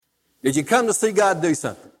Did you come to see God do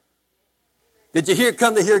something? Did you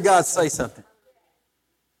come to hear God say something?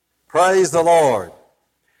 Praise the Lord.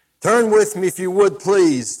 Turn with me, if you would,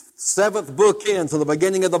 please. 7th book into the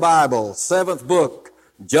beginning of the Bible. 7th book,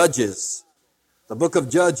 Judges. The book of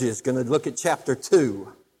Judges, going to look at chapter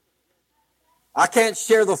 2. I can't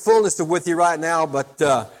share the fullness of with you right now, but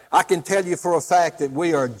I can tell you for a fact that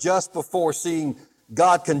we are just before seeing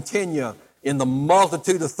God continue in the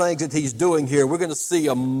multitude of things that He's doing here. We're going to see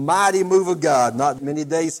a mighty move of God. Not many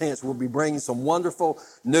days hence, we'll be bringing some wonderful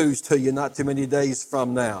news to you not too many days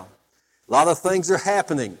from now. A lot of things are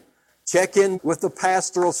happening. Check in with the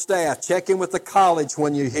pastoral staff. Check in with the college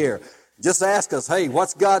when you're here. Just ask us, hey,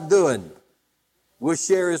 what's God doing? We'll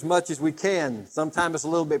share as much as we can. Sometimes it's a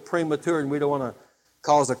little bit premature and we don't want to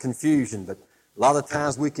cause a confusion, but a lot of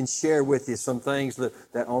times we can share with you some things that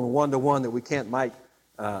on one-to-one that we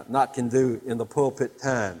not can do in the pulpit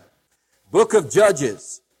time. Book of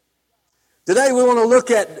Judges. Today we want to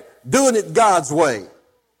look at doing it God's way.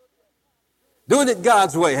 Doing it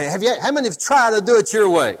God's way. How many have tried to do it your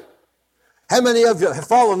way? How many of you have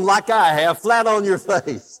fallen like I have, flat on your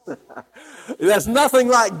face? There's nothing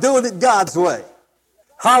like doing it God's way.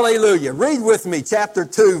 Hallelujah. Read with me chapter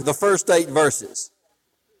 2, the first 8 verses.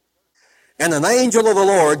 And an angel of the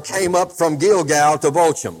Lord came up from Gilgal to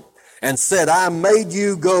Bochum, and said, I made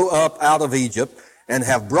you go up out of Egypt, and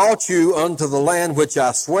have brought you unto the land which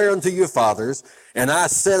I swear unto your fathers. And I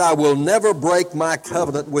said, I will never break my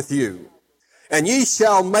covenant with you. And ye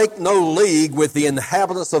shall make no league with the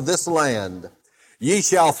inhabitants of this land. Ye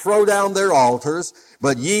shall throw down their altars,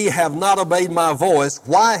 but ye have not obeyed my voice.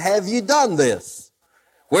 Why have ye done this?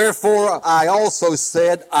 Wherefore I also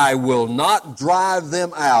said, I will not drive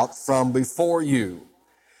them out from before you.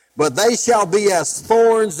 But they shall be as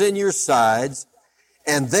thorns in your sides,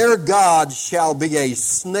 and their God shall be a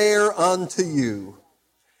snare unto you.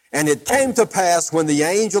 And it came to pass, when the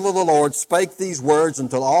angel of the Lord spake these words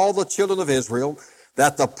unto all the children of Israel,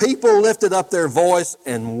 that the people lifted up their voice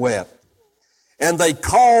and wept. And they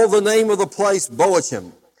called the name of the place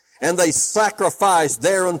Bochum, and they sacrificed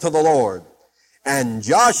there unto the Lord. And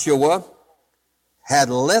Joshua had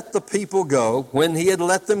let the people go. When he had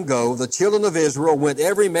let them go, the children of Israel went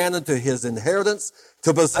every man into his inheritance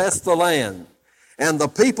to possess the land. And the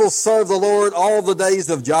people served the Lord all the days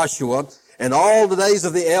of Joshua, and all the days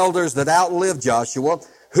of the elders that outlived Joshua,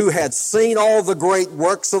 who had seen all the great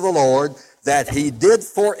works of the Lord that he did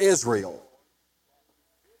for Israel.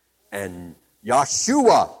 And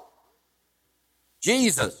Joshua,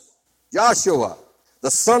 Joshua, the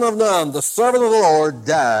son of Nun, the servant of the Lord,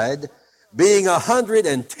 died, being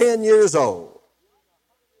 110 years old.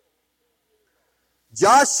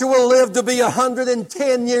 Joshua lived to be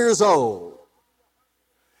 110 years old.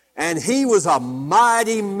 And he was a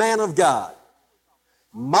mighty man of God.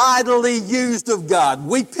 Mightily used of God.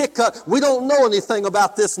 We don't know anything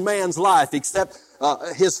about this man's life except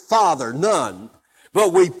his father, none.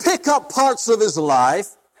 But we pick up parts of his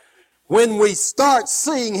life when we start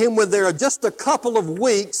seeing him when there are just a couple of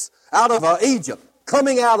weeks out of Egypt,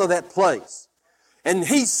 coming out of that place. And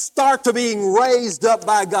he starts to being raised up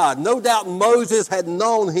by God. No doubt Moses had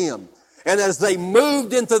known him. And as they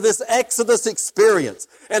moved into this Exodus experience,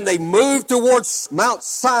 and they moved towards Mount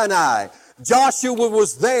Sinai, Joshua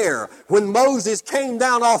was there when Moses came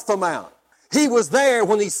down off the mount. He was there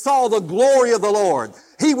when he saw the glory of the Lord.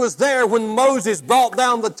 He was there when Moses brought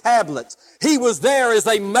down the tablets. He was there as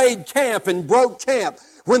they made camp and broke camp.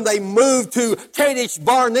 When they moved to Kadesh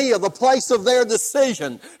Barnea, the place of their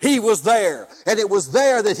decision, he was there. And it was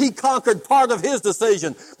there that he conquered part of his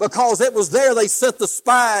decision, because it was there they sent the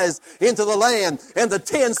spies into the land. And the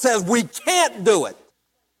 10 says, we can't do it.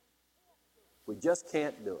 We just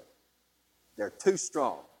can't do it. They're too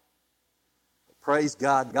strong. Praise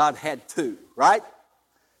God, God had 2, right?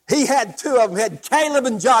 He had 2 of them, had Caleb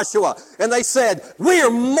and Joshua. And they said, we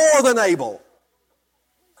are more than able.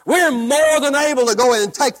 We're more than able to go in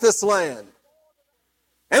and take this land.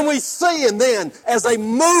 And we see, and then as they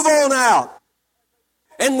move on out,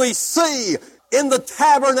 and we see in the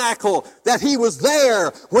tabernacle that he was there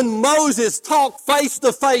when Moses talked face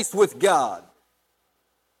to face with God.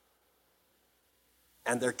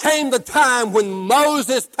 And there came the time when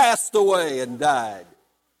Moses passed away and died.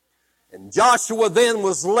 And Joshua then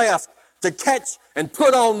was left to catch and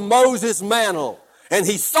put on Moses' mantle. And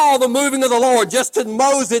he saw the moving of the Lord just as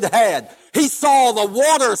Moses had. He saw the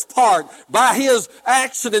waters part by his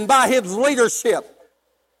action and by his leadership.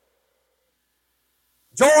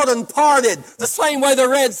 Jordan parted the same way the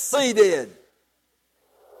Red Sea did.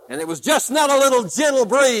 And it was just not a little gentle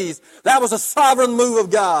breeze. That was a sovereign move of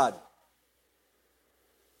God.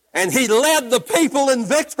 And he led the people in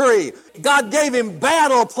victory. God gave him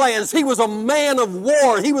battle plans. He was a man of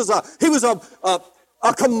war. He was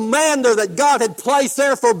a commander that God had placed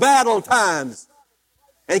there for battle times.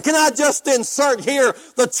 And can I just insert here,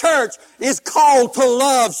 the church is called to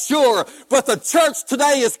love, sure, but the church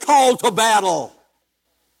today is called to battle.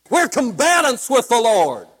 We're combatants with the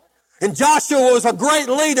Lord. And Joshua was a great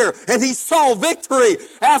leader, and he saw victory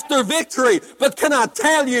after victory. But can I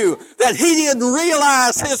tell you that he didn't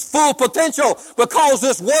realize his full potential because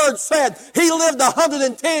this word said he lived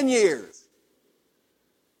 110 years.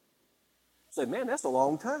 You say, man, that's a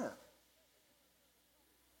long time.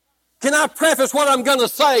 Can I preface what I'm going to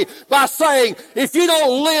say by saying, if you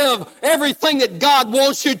don't live everything that God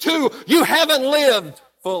wants you to, you haven't lived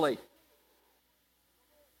fully.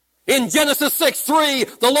 In Genesis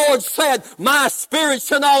 6:3, the Lord said, my spirit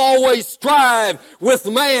shall not always strive with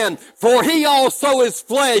man, for he also is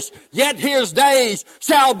flesh, yet his days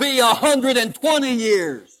shall be 120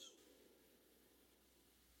 years.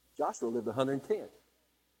 Joshua lived 110.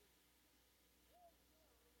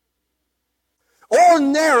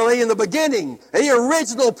 Ordinarily, in the beginning, the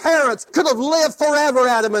original parents could have lived forever,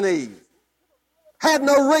 Adam and Eve. Had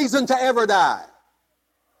no reason to ever die.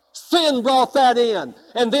 Sin brought that in.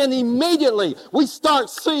 And then immediately we start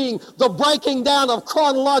seeing the breaking down of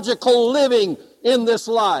chronological living in this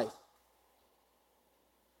life.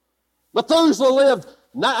 Methuselah lived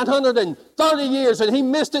 930 years and he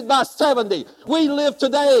missed it by 70. We live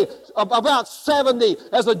today about 70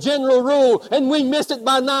 as a general rule and we missed it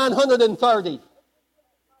by 930.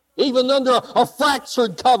 Even under a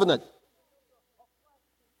fractured covenant.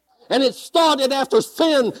 And it started after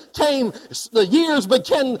sin came, the years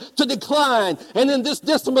began to decline. And in this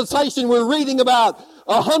dispensation we're reading about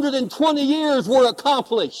 120 years were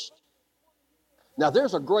accomplished. Now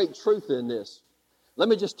there's a great truth in this. Let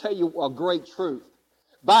me just tell you a great truth.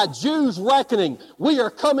 By Jews' reckoning, we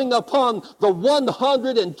are coming upon the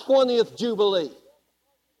 120th Jubilee.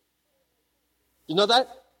 You know that?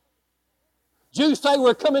 Jews say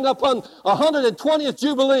we're coming up on 120th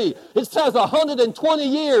Jubilee. It says 120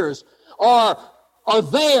 years are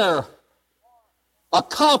there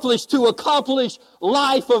accomplished to accomplish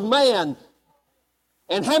life of man.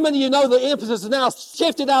 And how many of you know the emphasis is now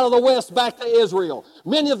shifted out of the West back to Israel?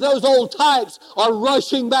 Many of those old types are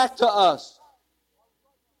rushing back to us.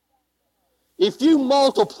 If you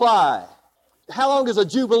multiply, how long is a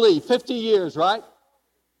Jubilee? 50 years, right?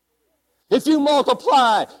 If you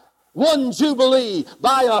multiply one Jubilee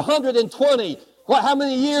by 120. How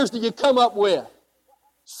many years do you come up with?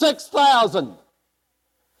 6,000.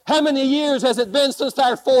 How many years has it been since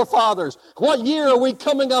our forefathers? What year are we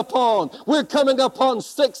coming up on? We're coming up on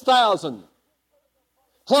 6,000.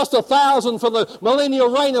 Plus 1,000 for the millennial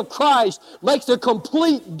reign of Christ makes a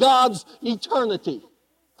complete God's eternity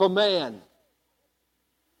for man.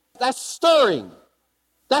 That's stirring.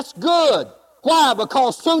 That's good. Why?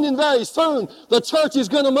 Because soon and very soon, the church is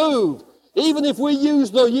going to move. Even if we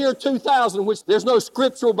use the year 2000, which there's no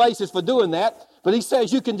scriptural basis for doing that, but he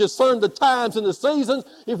says you can discern the times and the seasons.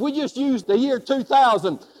 If we just use the year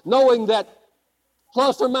 2000, knowing that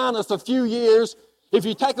plus or minus a few years, if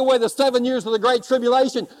you take away the 7 years of the Great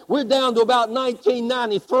Tribulation, we're down to about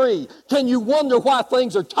 1993. Can you wonder why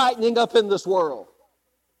things are tightening up in this world?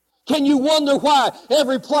 Can you wonder why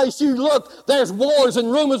every place you look, there's wars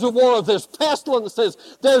and rumors of war, there's pestilences,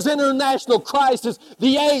 there's international crisis,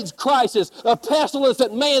 the AIDS crisis, a pestilence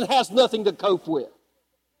that man has nothing to cope with.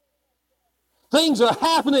 Things are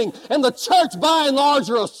happening and the church by and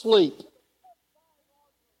large are asleep.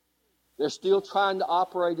 They're still trying to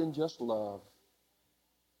operate in just love.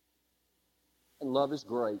 And love is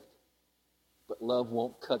great, but love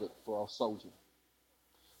won't cut it for a soldier.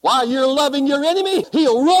 While you're loving your enemy,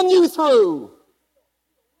 he'll run you through.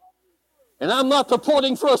 And I'm not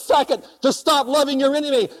purporting for a second to stop loving your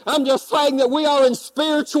enemy. I'm just saying that we are in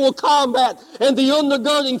spiritual combat. And the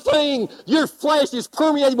undergirding thing, your flesh is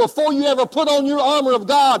permeated before you ever put on your armor of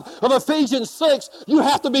God. Of Ephesians 6, you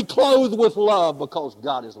have to be clothed with love because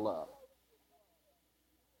God is love.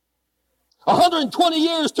 120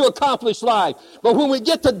 years to accomplish life. But when we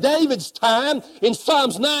get to David's time, in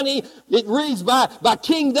Psalms 90, it reads, by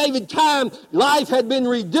King David's time, life had been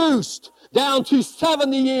reduced down to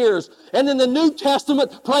 70 years. And in the New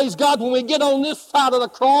Testament, praise God, when we get on this side of the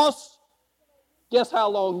cross, guess how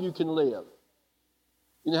long you can live?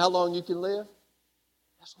 You know how long you can live?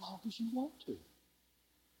 As long as you want to.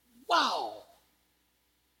 Wow.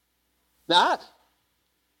 Now,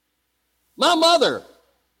 my mother,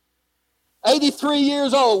 83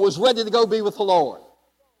 years old, was ready to go be with the Lord.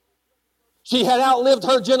 She had outlived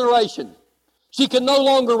her generation. She could no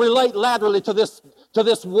longer relate laterally to this to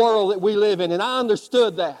this world that we live in. And I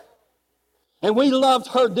understood that. And we loved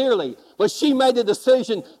her dearly. But she made a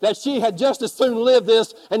decision that she had just as soon live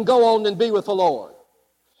this and go on and be with the Lord.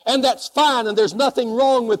 And that's fine, and there's nothing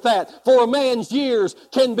wrong with that. For a man's years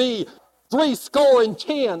can be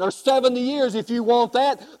 70 or 70 years if you want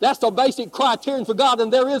that. That's the basic criterion for God,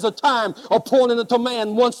 and there is a time appointed unto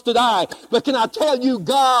man wants to die. But can I tell you,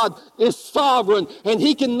 God is sovereign, and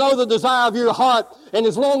He can know the desire of your heart. And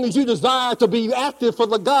as long as you desire to be active for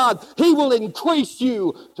the God, He will increase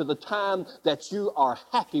you to the time that you are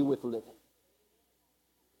happy with living.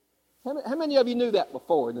 How many of you knew that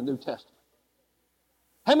before in the New Testament?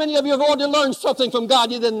 How many of you have already learned something from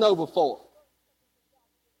God you didn't know before?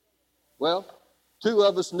 Well, 2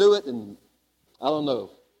 of us knew it, and I don't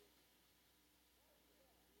know.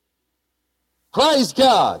 Praise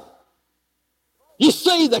God. You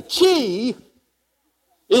see, the key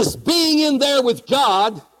is being in there with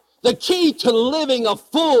God. The key to living a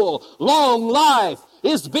full, long life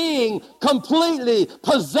is being completely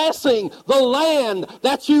possessing the land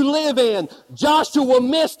that you live in. Joshua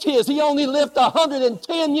missed his. He only lived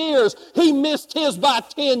 110 years. He missed his by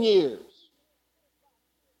 10 years.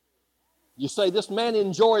 You say, this man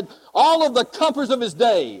enjoyed all of the comforts of his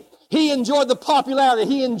day. He enjoyed the popularity.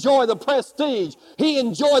 He enjoyed the prestige. He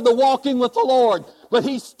enjoyed the walking with the Lord. But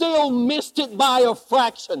he still missed it by a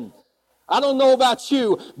fraction. I don't know about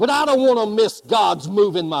you, but I don't want to miss God's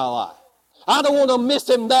move in my life. I don't want to miss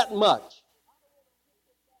Him that much.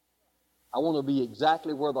 I want to be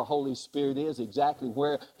exactly where the Holy Spirit is, exactly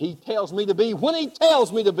where He tells me to be, when He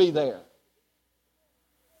tells me to be there.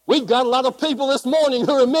 We've got a lot of people this morning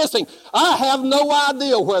who are missing. I have no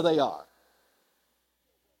idea where they are.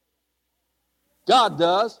 God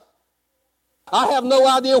does. I have no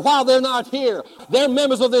idea why they're not here. They're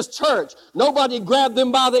members of this church. Nobody grabbed them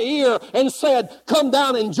by the ear and said, come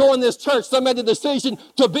down and join this church. They made a decision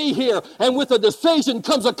to be here. And with a decision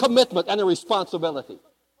comes a commitment and a responsibility.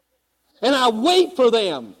 And I wait for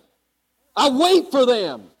them. I wait for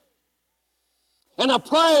them. And I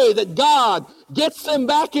pray that God gets them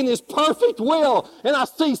back in His perfect will. And I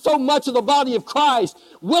see so much of the body of Christ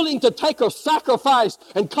willing to take a sacrifice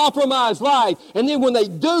and compromise life. And then when they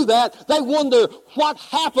do that, they wonder what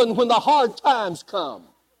happened when the hard times come,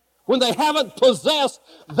 when they haven't possessed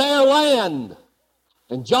their land.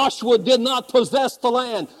 And Joshua did not possess the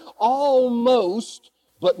land. Almost,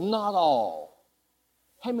 but not all.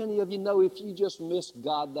 How many of you know if you just miss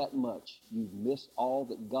God that much, you've missed all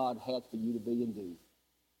that God had for you to be and do?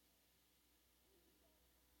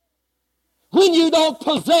 When you don't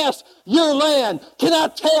possess your land, can I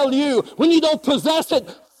tell you, when you don't possess it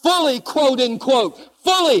fully, quote unquote,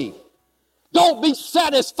 fully, don't be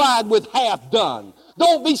satisfied with half done.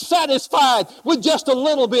 Don't be satisfied with just a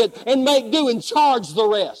little bit and make do and charge the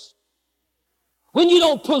rest. When you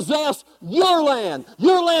don't possess your land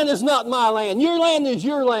is not my land. Your land is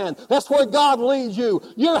your land. That's where God leads you.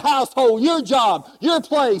 Your household, your job, your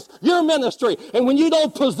place, your ministry. And when you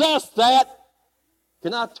don't possess that,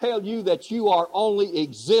 can I tell you that you are only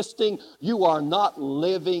existing? You are not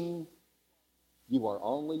living. You are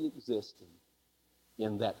only existing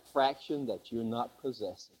in that fraction that you're not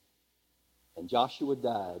possessing. And Joshua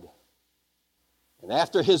died. And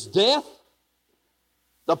after his death,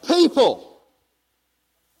 the people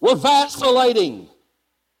were vacillating,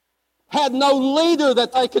 had no leader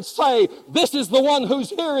that they could say, this is the one who's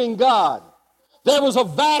hearing God. There was a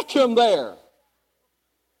vacuum there.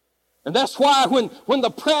 And that's why when the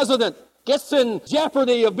president gets in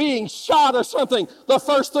jeopardy of being shot or something, the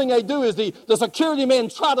first thing they do is the security men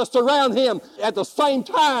try to surround him. At the same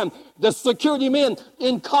time, the security men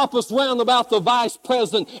encompass round about the vice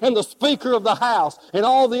president and the Speaker of the House and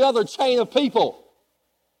all the other chain of people,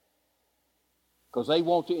 because they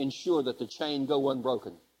want to ensure that the chain go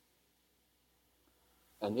unbroken.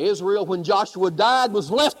 And Israel, when Joshua died,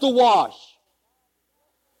 was left awash.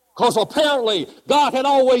 Because apparently God had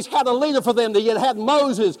always had a leader for them. He had had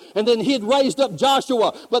Moses, and then He had raised up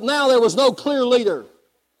Joshua. But now there was no clear leader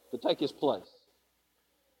to take his place.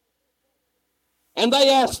 And they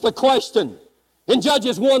asked the question. In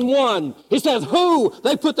Judges 1:1, it says, who?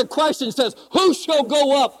 They put the question, it says, who shall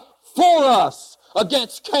go up for us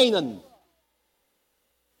against Canaan?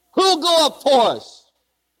 Who'll go up for us?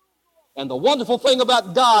 And the wonderful thing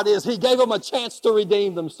about God is He gave them a chance to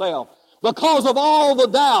redeem themselves. Because of all the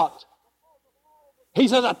doubt, He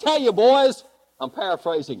says, I tell you, boys, I'm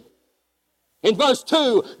paraphrasing. In verse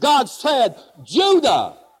 2, God said,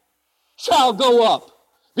 Judah shall go up.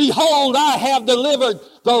 Behold, I have delivered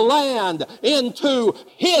the land into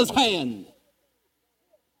His hand.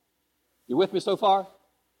 You with me so far?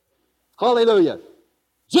 Hallelujah.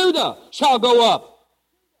 Judah shall go up.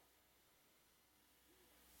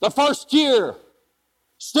 The first year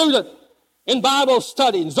student in Bible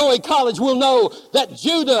study in Zoe College will know that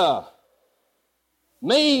Judah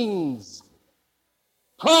means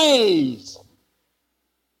praise.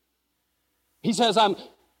 He says, I'm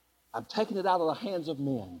taking it out of the hands of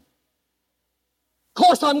men. Of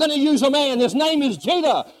course, I'm going to use a man. His name is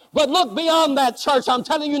Judah. But look beyond that, church. I'm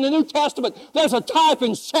telling you, in the New Testament, there's a type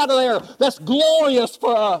and shadow there that's glorious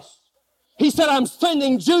for us. He said, I'm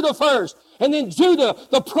sending Judah first. And then Judah,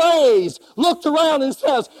 the praise, looked around and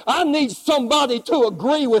says, I need somebody to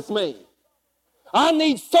agree with me. I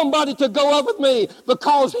need somebody to go up with me,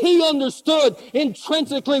 because he understood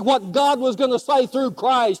intrinsically what God was going to say through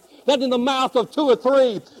Christ, that in the mouth of two or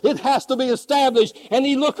three, it has to be established. And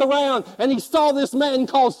he looked around and he saw this man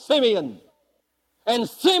called Simeon. And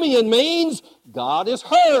Simeon means God is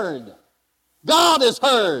heard. God is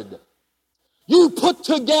heard. You put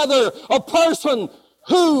together a person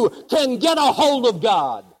who can get a hold of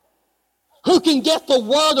God, who can get the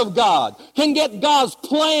Word of God, can get God's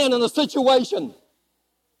plan in a situation.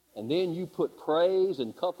 And then you put praise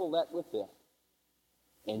and couple that with it.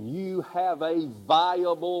 And you have a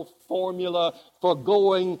viable formula for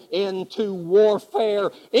going into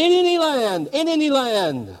warfare in any land, in any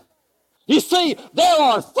land. You see, there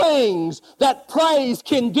are things that praise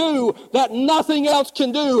can do that nothing else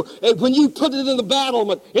can do. And when you put it in the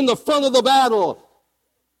battlement, in the front of the battle,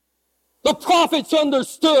 the prophets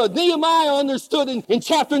understood, Nehemiah understood in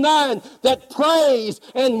chapter 9, that praise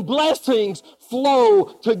and blessings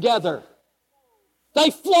flow together.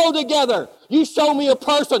 They flow together. You show me a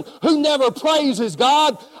person who never praises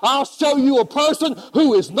God, I'll show you a person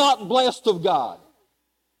who is not blessed of God.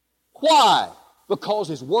 Why? Because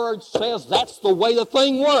His Word says that's the way the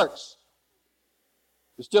thing works.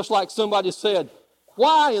 It's just like somebody said,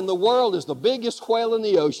 why in the world is the biggest whale in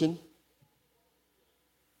the ocean?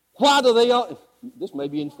 Why do they... This may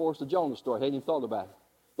be enforced the Jonah story. I hadn't even thought about it.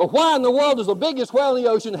 But why in the world does the biggest whale in the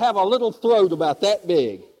ocean have a little throat about that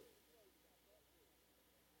big?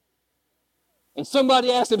 And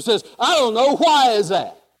somebody asked him, says, I don't know, why is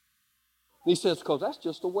that? And he says, because that's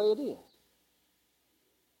just the way it is.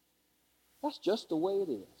 That's just the way it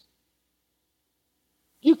is.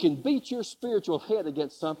 You can beat your spiritual head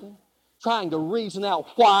against something, trying to reason out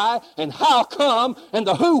why and how come and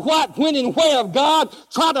the who, what, when, and where of God,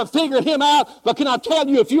 try to figure Him out. But can I tell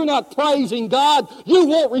you, if you're not praising God, you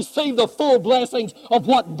won't receive the full blessings of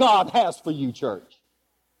what God has for you, church.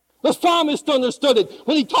 The psalmist understood it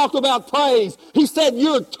when he talked about praise. He said,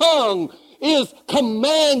 your tongue is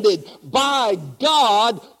commanded by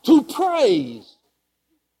God to praise.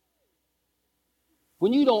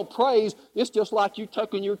 When you don't praise, it's just like you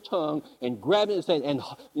tucking your tongue and grabbing it and saying, and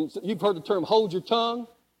you've heard the term, hold your tongue.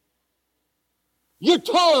 Your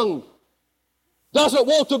tongue doesn't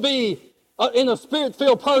want to be, in a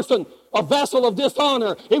spirit-filled person, a vessel of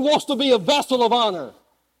dishonor. It wants to be a vessel of honor.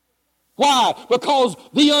 Why? Because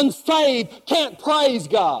the unsaved can't praise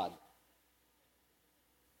God.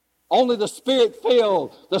 Only the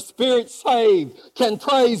Spirit-filled, the Spirit-saved can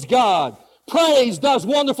praise God. Praise does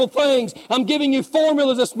wonderful things. I'm giving you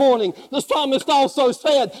formulas this morning. The psalmist also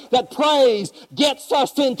said that praise gets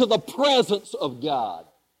us into the presence of God.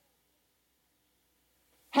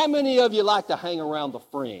 How many of you like to hang around the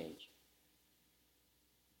fringe?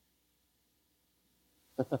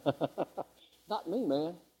 Not me,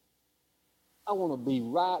 man. I want to be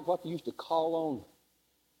right, what they used to call on,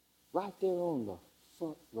 right there on the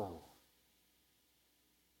front row.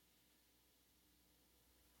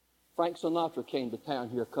 Frank Sinatra came to town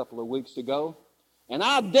here a couple of weeks ago, and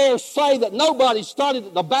I dare say that nobody started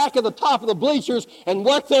at the back of the top of the bleachers and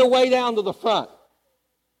worked their way down to the front.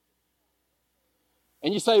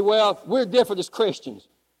 And you say, well, we're different as Christians.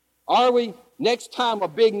 Are we? Next time a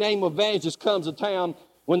big name evangelist comes to town,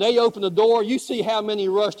 when they open the door, you see how many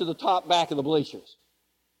rush to the top back of the bleachers.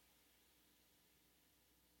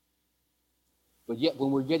 But yet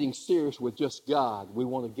when we're getting serious with just God, we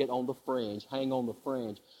want to get on the fringe, hang on the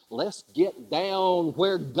fringe. Let's get down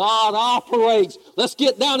where God operates. Let's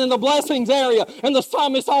get down in the blessings area. And the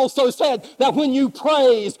psalmist also said that when you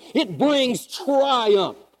praise, it brings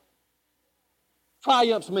triumph.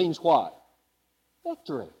 Triumph means what?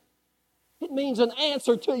 Victory. It means an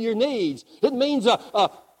answer to your needs. It means a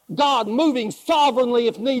God moving sovereignly,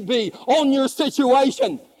 if need be, on your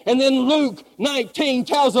situation. And then Luke 19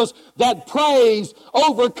 tells us that praise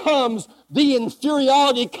overcomes the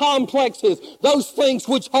inferiority complexes, those things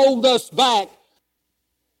which hold us back,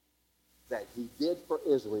 that He did for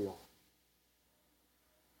Israel.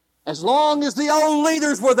 As long as the old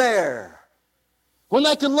leaders were there, when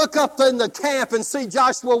they could look up in the camp and see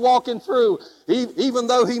Joshua walking through, even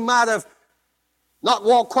though he might have not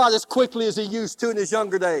walk quite as quickly as he used to in his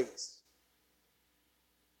younger days.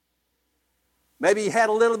 Maybe he had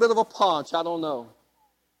a little bit of a punch, I don't know.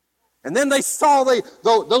 And then they saw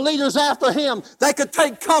the leaders after him. They could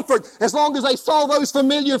take comfort as long as they saw those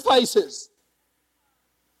familiar faces.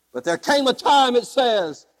 But there came a time, it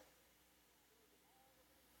says,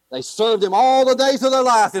 they served him all the days of their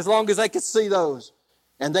life as long as they could see those.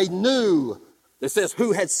 And they knew, it says,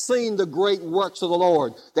 who had seen the great works of the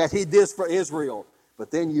Lord that he did for Israel. But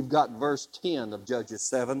then you've got verse 10 of Judges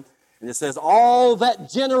 7. And it says, all that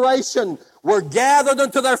generation were gathered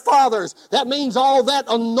unto their fathers. That means all that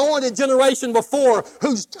anointed generation before,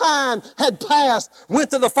 whose time had passed, went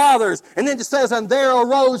to the fathers. And then it says, and there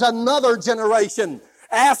arose another generation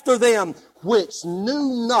after them, which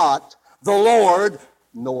knew not the Lord,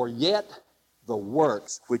 nor yet the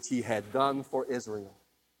works which he had done for Israel.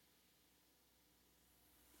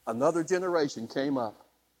 Another generation came up,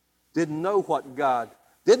 didn't know what God,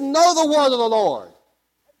 didn't know the word of the Lord,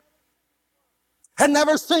 had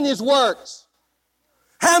never seen his works.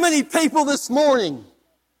 How many people this morning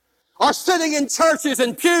are sitting in churches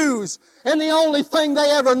and pews, and the only thing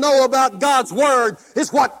they ever know about God's word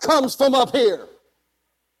is what comes from up here?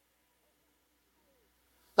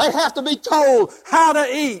 They have to be told how to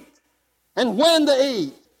eat and when to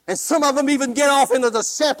eat. And some of them even get off into the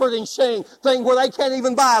shepherding thing where they can't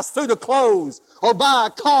even buy a suit of clothes or buy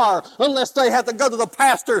a car unless they have to go to the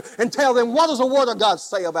pastor and tell them, what does the Word of God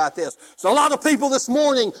say about this? So a lot of people this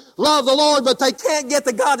morning love the Lord, but they can't get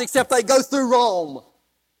to God except they go through Rome.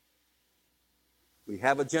 We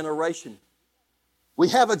have a generation. We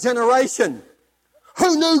have a generation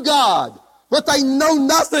who knew God, but they know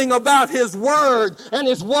nothing about His Word and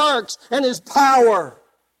His works and His power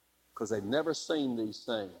because they've never seen these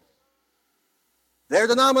things. Their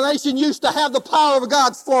denomination used to have the power of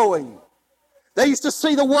God flowing. They used to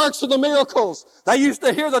see the works of the miracles. They used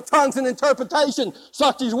to hear the tongues and interpretation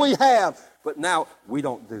such as we have. But now we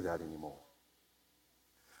don't do that anymore.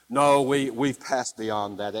 No, we've passed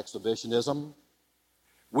beyond that exhibitionism.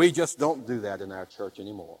 We just don't do that in our church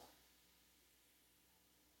anymore.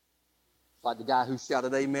 It's like the guy who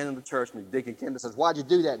shouted amen in the church, and Deacon Kendall says, why'd you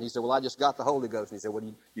do that? And he said, well, I just got the Holy Ghost. And he said, well,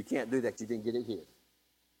 you can't do that. You didn't get it here.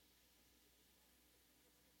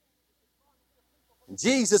 And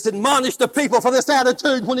Jesus admonished the people for this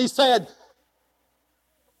attitude when he said,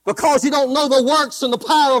 because you don't know the works and the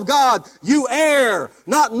power of God, you err,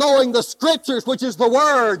 not knowing the Scriptures, which is the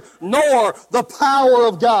Word, nor the power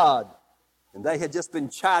of God. And they had just been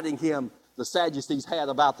chiding him, the Sadducees had,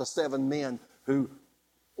 about the 7 men who,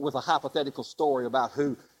 with a hypothetical story about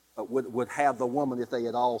who would have the woman if they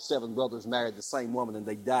had all 7 brothers married the same woman and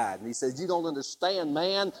they died. And he says, you don't understand,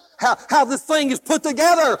 man, how this thing is put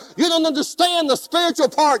together. You don't understand the spiritual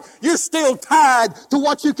part. You're still tied to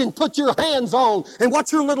what you can put your hands on and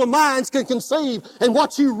what your little minds can conceive and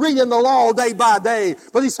what you read in the law day by day.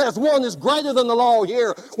 But he says one is greater than the law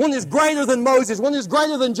here. One is greater than Moses. One is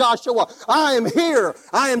greater than Joshua. I am here.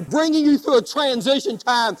 I am bringing you through a transition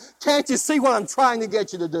time. Can't you see what I'm trying to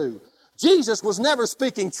get you to do? Jesus was never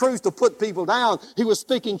speaking truth to put people down. He was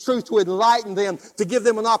speaking truth to enlighten them, to give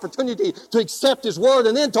them an opportunity to accept His Word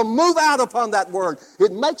and then to move out upon that Word.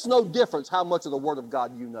 It makes no difference how much of the Word of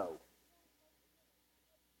God you know.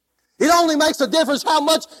 It only makes a difference how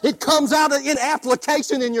much it comes out in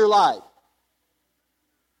application in your life.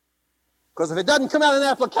 Because if it doesn't come out in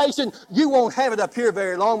application, you won't have it up here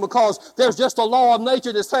very long because there's just a law of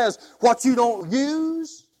nature that says what you don't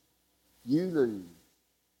use, you lose.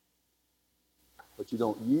 What you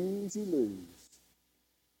don't use, you lose.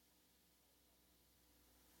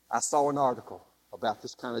 I saw an article about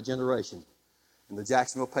this kind of generation in the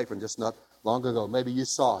Jacksonville paper just not long ago. Maybe you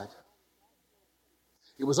saw it.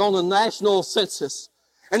 It was on the national census,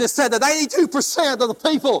 and it said that 82% of the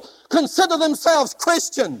people consider themselves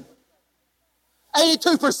Christian.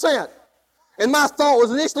 82%. And my thought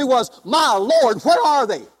initially was, my Lord, where are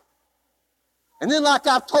they? And then, like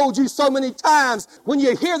I've told you so many times, when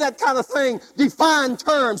you hear that kind of thing, define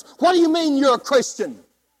terms. What do you mean you're a Christian?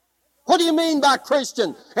 What do you mean by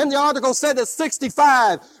Christian? And the article said that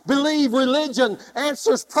 65 believe religion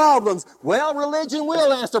answers problems. Well, religion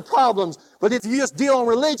will answer problems. But if you just deal on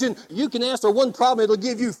religion, you can answer one problem, it'll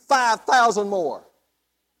give you 5,000 more.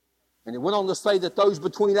 And it went on to say that those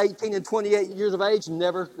between 18 and 28 years of age,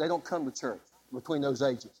 they don't come to church between those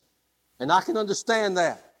ages. And I can understand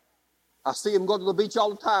that. I see them go to the beach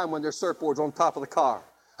all the time when there's surfboards on top of the car.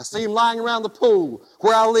 I see them lying around the pool.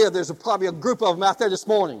 Where I live, there's probably a group of them out there this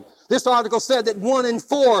morning. This article said that 1 in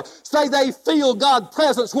 4 say they feel God's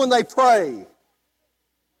presence when they pray.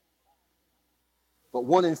 But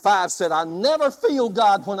 1 in 5 said, I never feel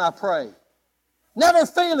God when I pray. Never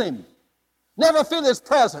feel him. Never feel his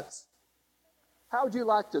presence. How would you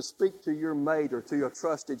like to speak to your mate or to your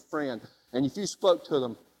trusted friend, and if you spoke to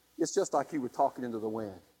them, it's just like you were talking into the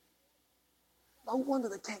wind? No wonder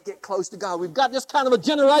they can't get close to God. We've got this kind of a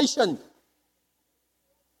generation.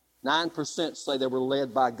 9% say they were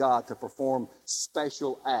led by God to perform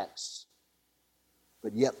special acts.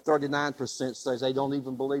 But yet 39% says they don't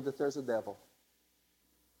even believe that there's a devil.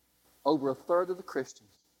 Over a third of the Christians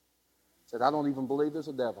said, I don't even believe there's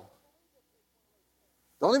a devil.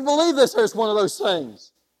 Don't even believe this is one of those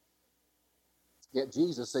things. Yet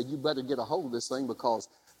Jesus said, you better get a hold of this thing because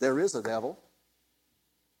there is a devil.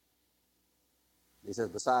 He says,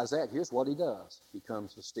 besides that, here's what he does. He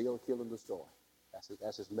comes to steal, kill, and destroy.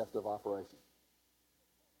 That's his method of operation.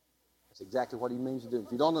 That's exactly what he means to do.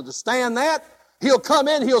 If you don't understand that, he'll come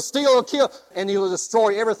in, he'll steal, kill, and he'll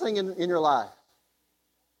destroy everything in your life.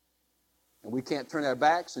 And we can't turn our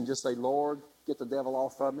backs and just say, Lord, get the devil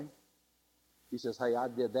off of me. He says, hey, I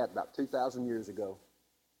did that about 2,000 years ago.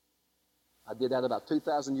 I did that about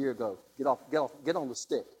 2,000 years ago. Get on the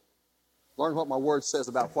stick. Learn what my word says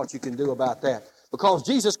about what you can do about that. Because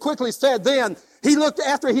Jesus quickly said then, he looked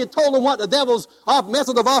after he had told him what the devil's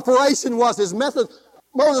method of operation was, his method,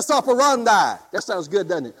 modus operandi. That sounds good,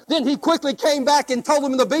 doesn't it? Then he quickly came back and told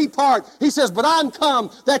him in the B part, he says, but I'm come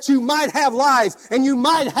that you might have life and you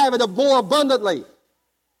might have it more abundantly.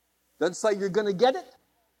 Doesn't say you're going to get it.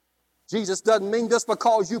 Jesus doesn't mean just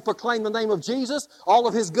because you proclaim the name of Jesus, all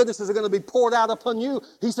of his goodnesses are going to be poured out upon you.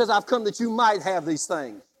 He says, I've come that you might have these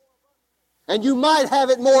things. And you might have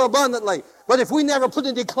it more abundantly. But if we never put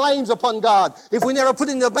any claims upon God, if we never put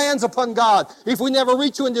any demands upon God, if we never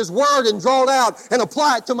reach into his word and draw it out and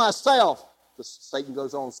apply it to myself, Satan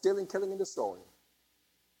goes on stealing, killing, and destroying.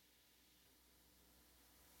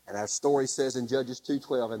 And our story says in Judges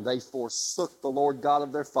 2:12, and they forsook the Lord God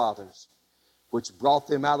of their fathers, which brought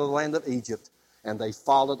them out of the land of Egypt, and they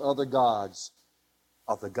followed other gods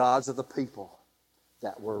of the gods of the people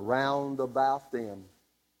that were round about them.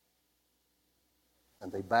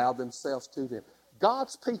 And they bowed themselves to them.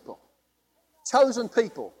 God's people, chosen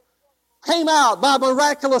people, came out by a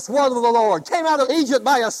miraculous word of the Lord, came out of Egypt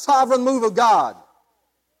by a sovereign move of God,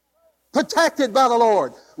 protected by the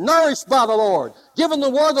Lord, nourished by the Lord, given the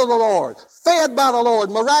word of the Lord, fed by the Lord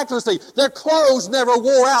miraculously. Their clothes never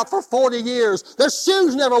wore out for 40 years. Their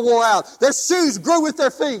shoes never wore out. Their shoes grew with their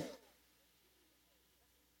feet.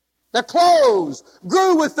 Their clothes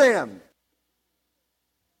grew with them.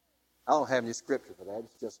 I don't have any scripture for that.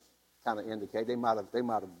 It's just kind of indicate. They might have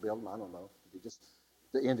built them. I don't know. Just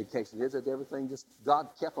the indication is that everything just God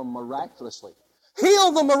kept them miraculously.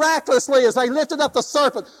 Healed them miraculously as they lifted up the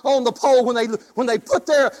serpent on the pole when they put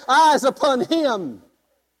their eyes upon him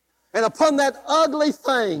and upon that ugly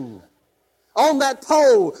thing on that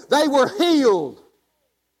pole. They were healed.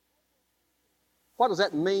 What does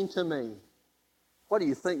that mean to me? What do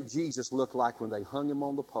you think Jesus looked like when they hung him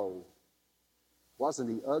on the pole? Wasn't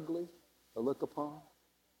he ugly to look upon?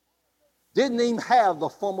 Didn't even have the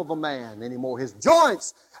form of a man anymore. His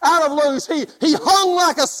joints out of loose. He hung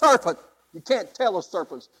like a serpent. You can't tell a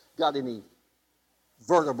serpent's got any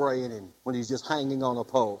vertebrae in him when he's just hanging on a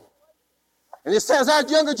pole. And it says our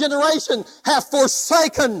younger generation have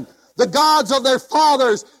forsaken the gods of their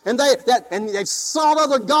fathers, and they've sought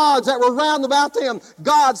other gods that were round about them,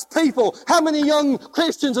 God's people. How many young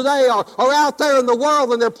Christians today are out there in the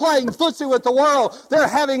world and they're playing footsie with the world? They're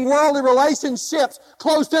having worldly relationships,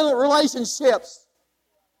 close intimate relationships.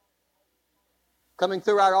 Coming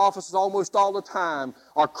through our offices almost all the time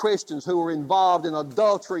are Christians who are involved in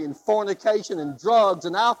adultery and fornication and drugs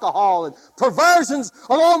and alcohol and perversions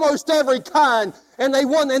of almost every kind. And they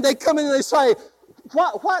come in and they say,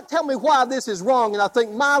 tell me why this is wrong. And I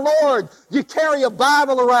think, my Lord, you carry a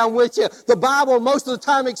Bible around with you. The Bible most of the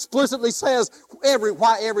time explicitly says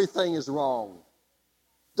why everything is wrong.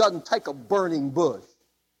 Doesn't take a burning bush.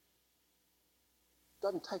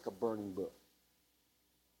 Doesn't take a burning bush.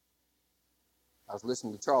 I was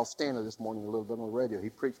listening to Charles Stanley this morning a little bit on the radio. He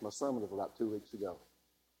preached my sermon about 2 weeks ago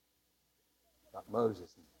about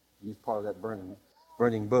Moses. He used part of that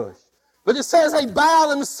burning bush. But it says they bow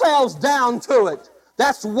themselves down to it.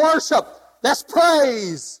 That's worship. That's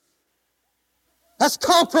praise. That's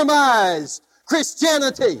compromise.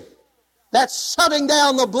 Christianity. That's shutting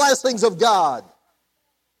down the blessings of God.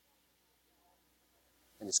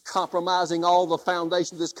 And it's compromising all the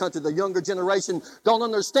foundation of this country. The younger generation don't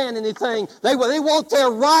understand anything. They want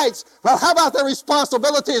their rights. Well, how about their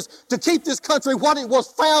responsibilities to keep this country what it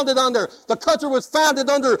was founded under? The country was founded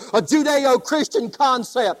under a Judeo-Christian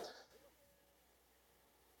concept.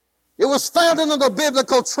 It was founded on the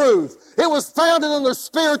biblical truth. It was founded under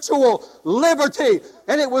spiritual liberty.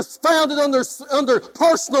 And it was founded under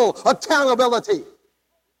personal accountability.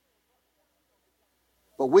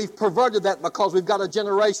 But we've perverted that because we've got a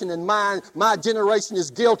generation, and my generation is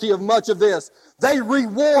guilty of much of this. They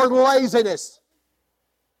reward laziness.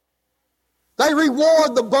 They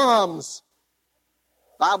reward the bums.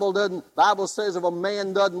 Bible says if a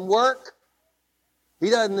man doesn't work, he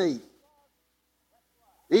doesn't eat.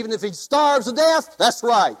 Even if he starves to death, that's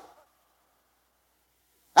right.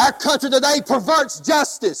 Our country today perverts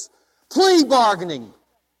justice, plea bargaining,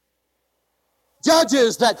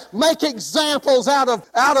 judges that make examples out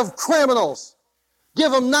of criminals,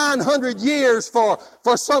 give them 900 years for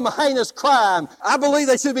some heinous crime. I believe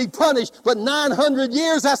they should be punished, but 900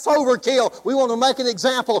 years, that's overkill. We want to make an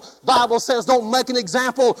example. Bible says don't make an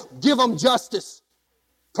example, give them justice.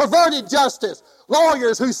 Perverted justice.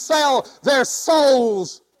 Lawyers who sell their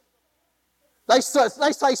souls. They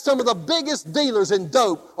say some of the biggest dealers in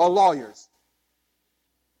dope are lawyers.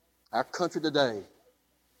 Our country today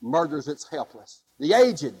murders its helpless, the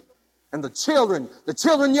aged, and the children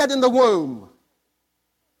yet in the womb.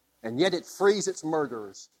 And yet it frees its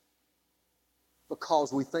murderers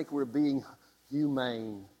because we think we're being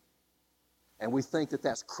humane. And we think that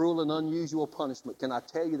that's cruel and unusual punishment. Can I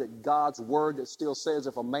tell you that God's word that still says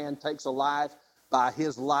if a man takes a life, by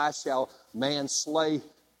his life shall man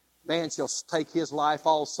shall take his life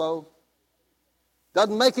also?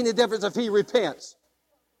 Doesn't make any difference if he repents.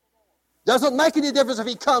 Doesn't make any difference if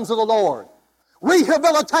he comes to the Lord.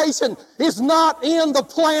 Rehabilitation is not in the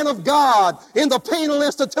plan of God, in the penal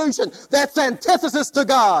institution. That's antithesis to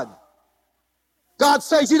God. God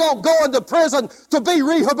says you don't go into prison to be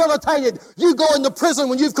rehabilitated. You go into prison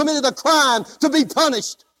when you've committed a crime to be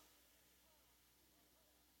punished.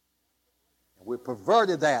 And we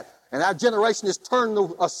perverted that. And our generation is turned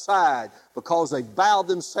aside because they bowed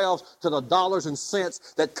themselves to the dollars and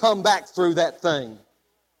cents that come back through that thing.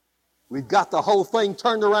 We've got the whole thing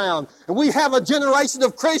turned around. And we have a generation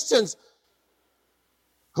of Christians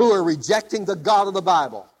who are rejecting the God of the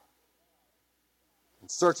Bible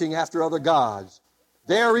and searching after other gods.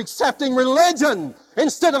 They're accepting religion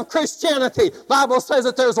instead of Christianity. The Bible says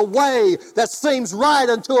that there's a way that seems right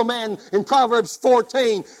unto a man in Proverbs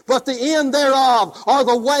 14, but the end thereof are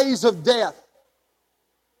the ways of death.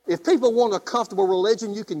 If people want a comfortable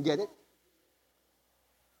religion, you can get it.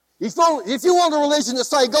 If you want a religion to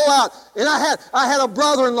say, go out, and I had a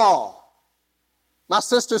brother-in-law, my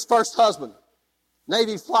sister's first husband,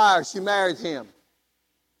 Navy flyer, she married him.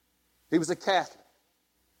 He was a Catholic.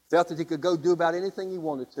 Felt that he could go do about anything he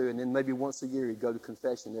wanted to, and then maybe once a year he'd go to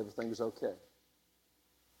confession and everything was okay.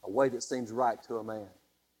 A way that seems right to a man.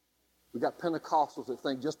 We got Pentecostals that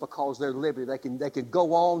think just because they're liberty, they can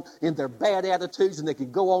go on in their bad attitudes and they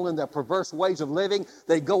can go on in their perverse ways of living.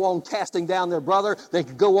 They go on casting down their brother. They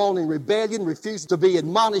can go on in rebellion, refuse to be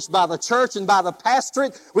admonished by the church and by the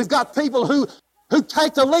pastorate. We've got people who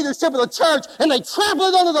take the leadership of the church and they trample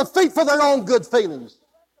it under their feet for their own good feelings.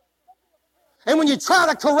 And when you try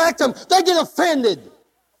to correct them, they get offended. The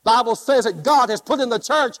Bible says that God has put in the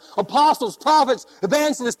church apostles, prophets,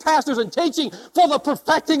 evangelists, pastors, and teaching for the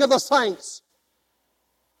perfecting of the saints.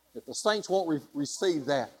 If the saints won't receive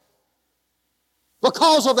that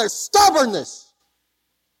because of their stubbornness,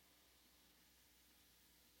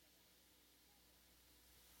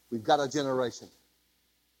 we've got a generation.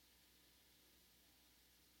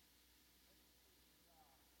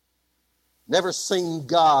 Never seen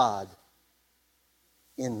God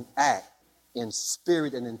in act, in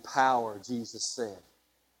spirit and in power, Jesus said.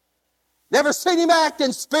 Never seen him act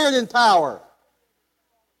in spirit and power.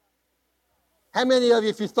 How many of you,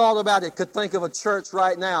 if you thought about it, could think of a church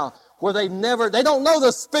right now where they don't know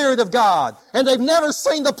the Spirit of God and they've never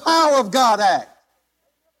seen the power of God act?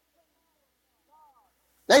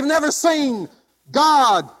 They've never seen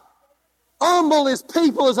God humble his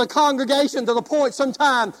people as a congregation to the point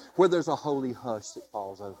sometimes where there's a holy hush that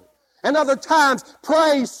falls over it. And other times,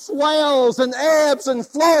 praise swells and ebbs and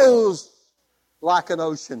flows like an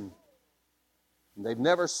ocean. And they've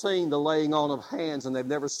never seen the laying on of hands, and they've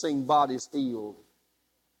never seen bodies healed.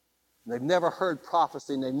 And they've never heard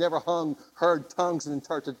prophecy, and they've never heard tongues and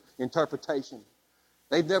interpretation.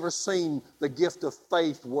 They've never seen the gift of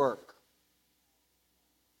faith work.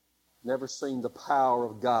 Never seen the power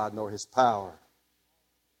of God nor his power.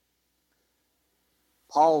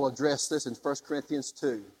 Paul addressed this in 1 Corinthians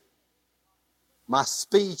 2. My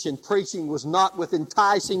speech and preaching was not with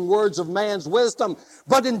enticing words of man's wisdom,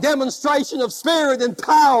 but in demonstration of spirit and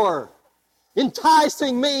power.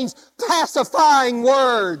 Enticing means pacifying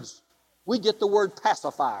words. We get the word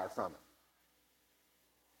pacifier from it.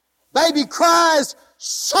 Baby cries,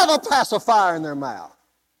 shove a pacifier in their mouth.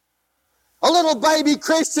 A little baby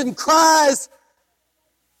Christian cries,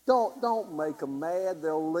 don't make them mad,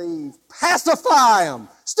 they'll leave. Pacify them.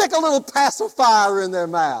 Stick a little pacifier in their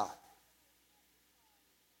mouth.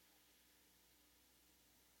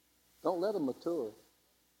 Don't let them mature.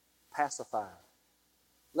 Pacify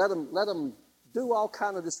them. Let them do all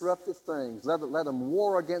kind of disruptive things. Let them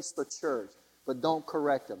war against the church, but don't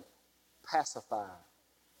correct them. Pacify.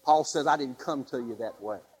 Paul says, I didn't come to you that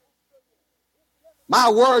way. My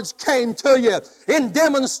words came to you in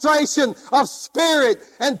demonstration of spirit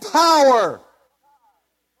and power.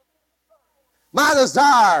 My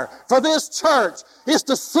desire for this church is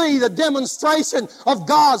to see the demonstration of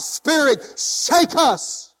God's Spirit shake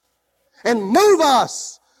us and move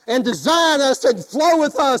us and design us and flow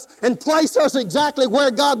with us and place us exactly where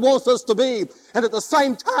God wants us to be. And at the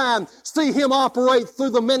same time, see Him operate through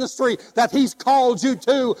the ministry that He's called you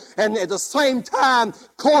to. And at the same time,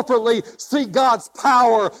 corporately, see God's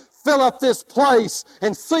power fill up this place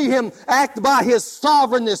and see Him act by His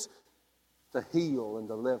sovereignness to heal and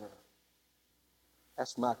deliver.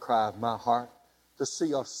 That's my cry of my heart, to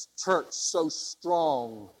see a church so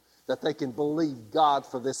strong that they can believe God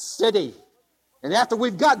for this city. And after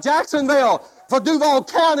we've got Jacksonville, for Duval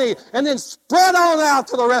County, and then spread on out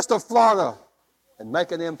to the rest of Florida and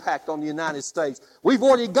make an impact on the United States. We've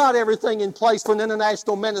already got everything in place for an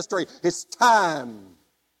international ministry. It's time.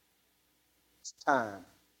 It's time.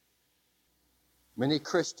 Many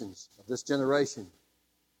Christians of this generation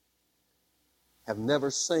have never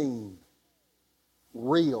seen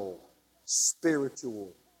real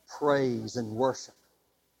spiritual praise and worship.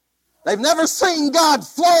 They've never seen God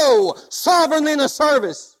flow sovereignly in a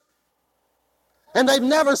service. And they've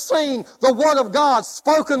never seen the Word of God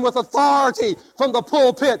spoken with authority from the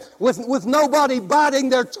pulpit, with nobody biting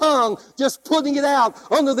their tongue, just putting it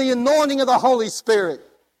out under the anointing of the Holy Spirit.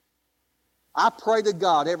 I pray to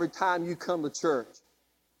God every time you come to church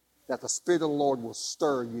that the Spirit of the Lord will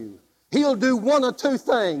stir you. He'll do one or two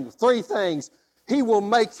things, three things. He will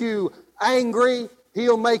make you angry.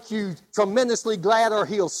 He'll make you tremendously glad, or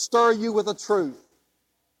He'll stir you with the truth.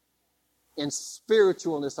 In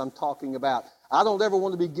spiritualness, I'm talking about. I don't ever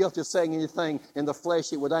want to be guilty of saying anything in the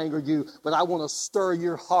flesh that would anger you, but I want to stir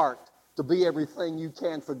your heart to be everything you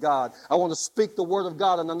can for God. I want to speak the Word of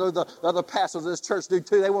God, and I know the other pastors of this church do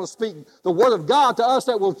too. They want to speak the Word of God to us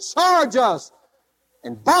that will charge us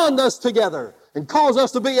and bond us together and cause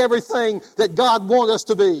us to be everything that God wants us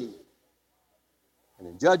to be. And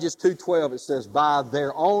in Judges 2:12 it says, by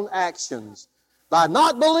their own actions, by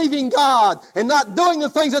not believing God and not doing the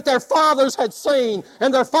things that their fathers had seen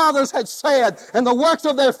and their fathers had said and the works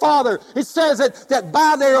of their father, it says that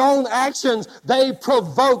by their own actions they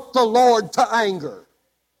provoked the Lord to anger.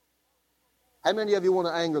 How many of you want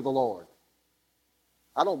to anger the Lord?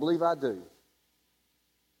 I don't believe I do.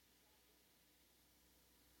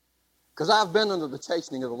 Because I've been under the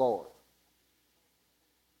chastening of the Lord.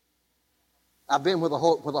 I've been where the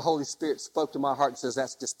Holy Spirit spoke to my heart and says,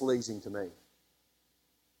 that's displeasing to me.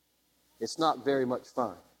 It's not very much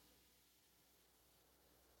fun.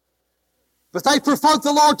 But they provoked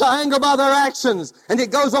the Lord to anger by their actions. And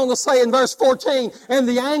it goes on to say in verse 14, and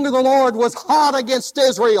the anger of the Lord was hot against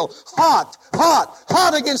Israel. Hot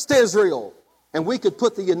against Israel. And we could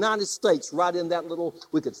put the United States right in that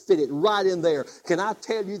we could fit it right in there. Can I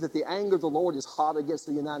tell you that the anger of the Lord is hot against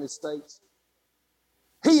the United States?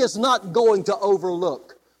 He is not going to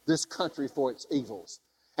overlook this country for its evils.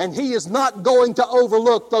 And He is not going to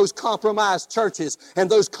overlook those compromised churches and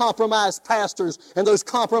those compromised pastors and those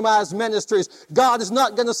compromised ministries. God is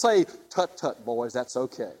not going to say, tut, tut, boys, that's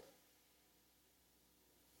okay.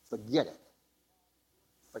 Forget it.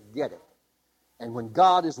 Forget it. And when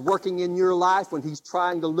God is working in your life, when He's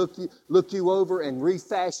trying to look you over and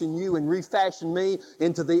refashion you and refashion me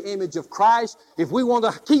into the image of Christ, if we want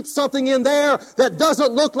to keep something in there that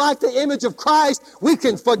doesn't look like the image of Christ, we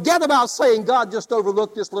can forget about saying, God just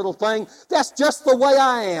overlooked this little thing. That's just the way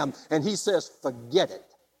I am. And He says, forget it.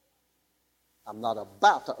 I'm not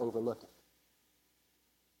about to overlook it.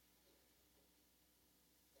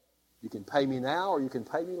 You can pay me now or you can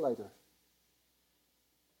pay me later.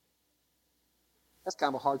 That's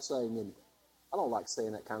kind of a hard saying, isn't it? I don't like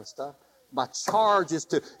saying that kind of stuff. My charge is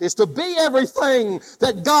to be everything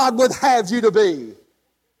that God would have you to be. It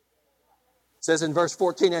says in verse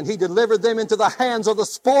 14, and He delivered them into the hands of the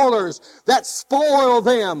spoilers that spoiled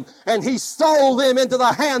them, and He sold them into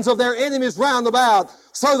the hands of their enemies round about,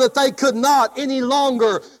 so that they could not any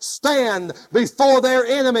longer stand before their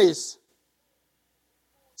enemies.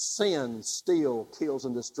 Sin still kills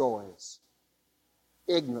and destroys.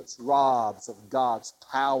 ignorance robs of God's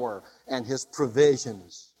power and His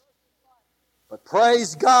provisions. But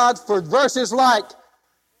praise God for verses like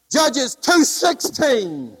Judges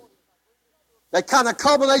 2:16. That kind of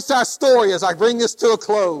culminates our story as I bring this to a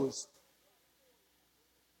close.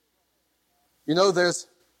 You know, there's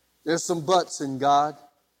some buts in God.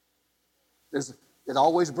 It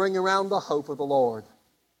always brings around the hope of the Lord.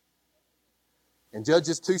 And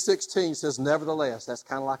Judges 2:16 says, nevertheless, that's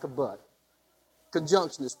kind of like a but.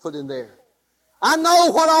 Conjunction is put in there. I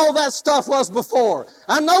know what all that stuff was before.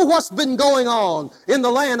 I know what's been going on in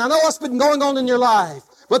the land. I know what's been going on in your life.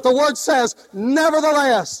 But the Word says,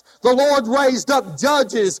 nevertheless, the Lord raised up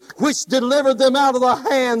judges which delivered them out of the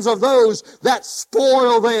hands of those that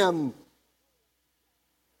spoil them.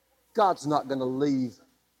 God's not going to leave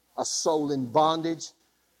a soul in bondage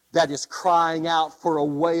that is crying out for a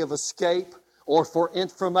way of escape or for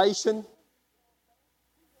information.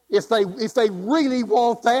 If they really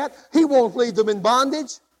want that, He won't leave them in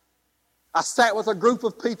bondage. I sat with a group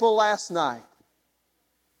of people last night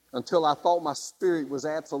until I thought my spirit was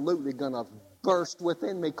absolutely going to burst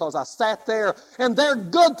within me, because I sat there and they're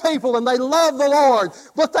good people and they love the Lord,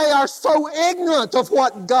 but they are so ignorant of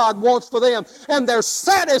what God wants for them, and they're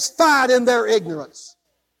satisfied in their ignorance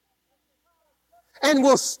and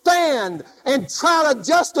will stand and try to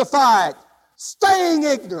justify it, staying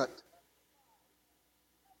ignorant.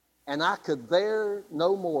 And I could there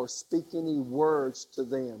no more speak any words to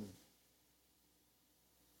them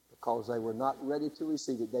because they were not ready to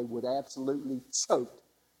receive it. They would absolutely choke.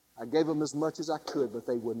 I gave them as much as I could, but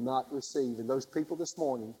they would not receive. And those people this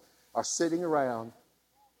morning are sitting around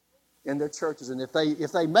in their churches. And if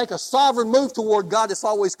they make a sovereign move toward God, it's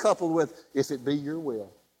always coupled with, if it be your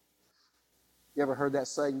will. You ever heard that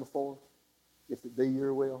saying before? If it be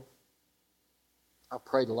your will. I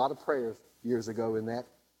prayed a lot of prayers years ago in that.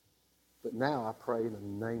 But now I pray in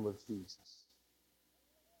the name of Jesus.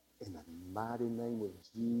 In the mighty name of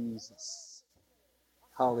Jesus.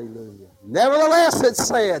 Hallelujah. Nevertheless, it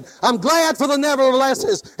said, I'm glad for the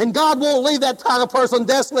neverthelesses. And God won't leave that kind of person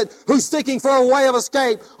desolate who's seeking for a way of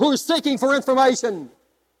escape, who's seeking for information.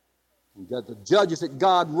 And the judges that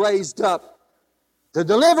God raised up to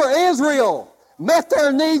deliver Israel met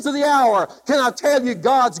their needs of the hour. Can I tell you,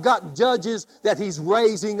 God's got judges that He's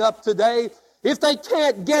raising up today. If they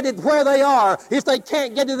can't get it where they are, if they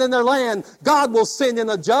can't get it in their land, God will send in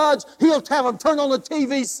a judge. He'll have them turn on a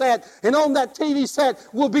TV set, and on that TV set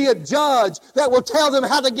will be a judge that will tell them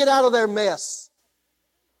how to get out of their mess.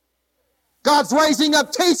 God's raising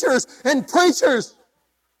up teachers and preachers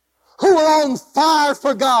who are on fire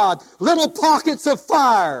for God, little pockets of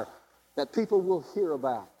fire that people will hear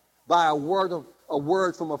about by a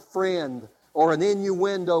word from a friend, or an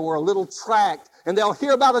innuendo, or a little tract, and they'll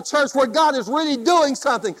hear about a church where God is really doing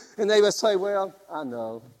something, and they will say, well, I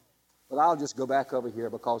know, but I'll just go back over here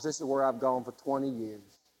because this is where I've gone for 20 years.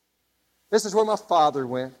 This is where my father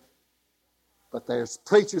went. But there's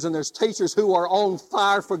preachers and there's teachers who are on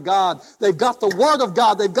fire for God. They've got the Word of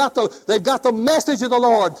God. They've got the message of the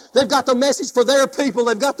Lord. They've got the message for their people.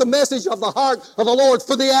 They've got the message of the heart of the Lord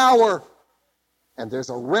for the hour. And there's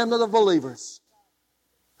a remnant of believers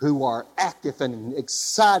who are active and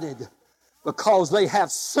excited because they have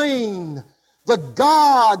seen the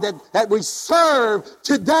God that we serve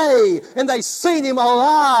today, and they've seen Him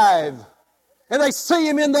alive, and they see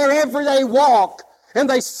Him in their everyday walk, and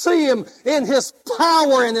they see Him in His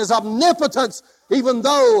power and His omnipotence, even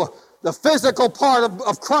though the physical part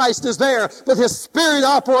of Christ is there, but His Spirit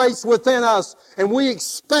operates within us, and we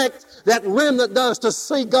expect that remnant does to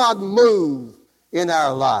see God move in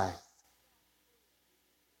our life.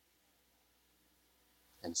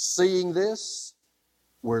 And seeing this,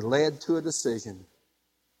 we're led to a decision.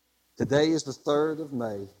 Today is the 3rd of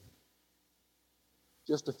May.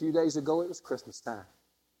 Just a few days ago, it was Christmas time.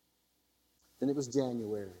 Then it was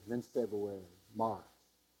January, then February, March.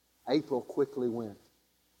 April quickly went.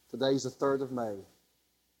 Today's the 3rd of May.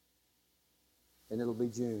 And it'll be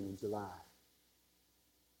June and July.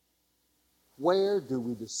 Where do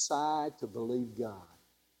we decide to believe God?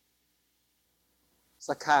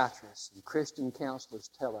 Psychiatrists and Christian counselors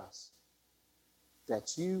tell us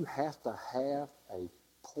that you have to have a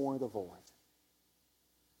point of origin.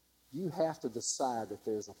 You have to decide that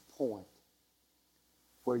there's a point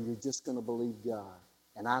where you're just going to believe God.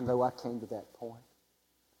 And I know I came to that point.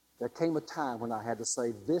 There came a time when I had to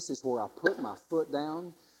say, this is where I put my foot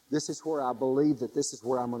down. This is where I believe that this is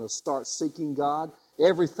where I'm going to start seeking God.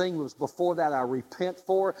 Everything was before that I repent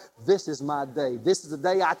for. This is my day. This is the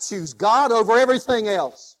day I choose God over everything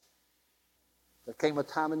else. There came a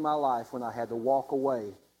time in my life when I had to walk away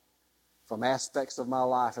from aspects of my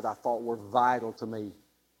life that I thought were vital to me.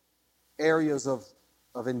 areas of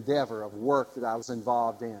endeavor, of work that I was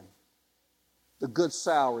involved in, the good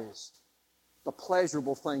salaries, the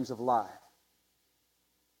pleasurable things of life.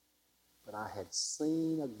 But I had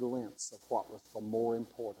seen a glimpse of what was the more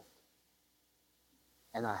important.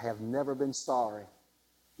 And I have never been sorry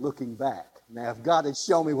looking back. Now, if God had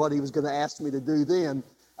shown me what He was going to ask me to do then,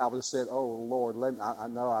 I would have said, oh, Lord, I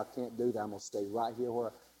know I can't do that. I'm going to stay right here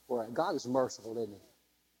where God is merciful, isn't He?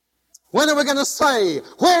 When are we going to say,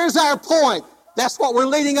 where's our point? That's what we're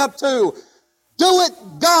leading up to. Do it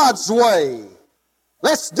God's way.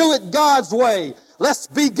 Let's do it God's way. Let's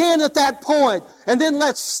begin at that point, and then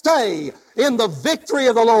let's stay in the victory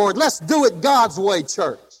of the Lord. Let's do it God's way,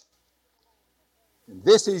 church. And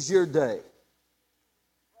this is your day.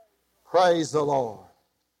 Praise the Lord.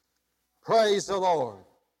 Praise the Lord.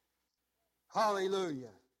 Hallelujah.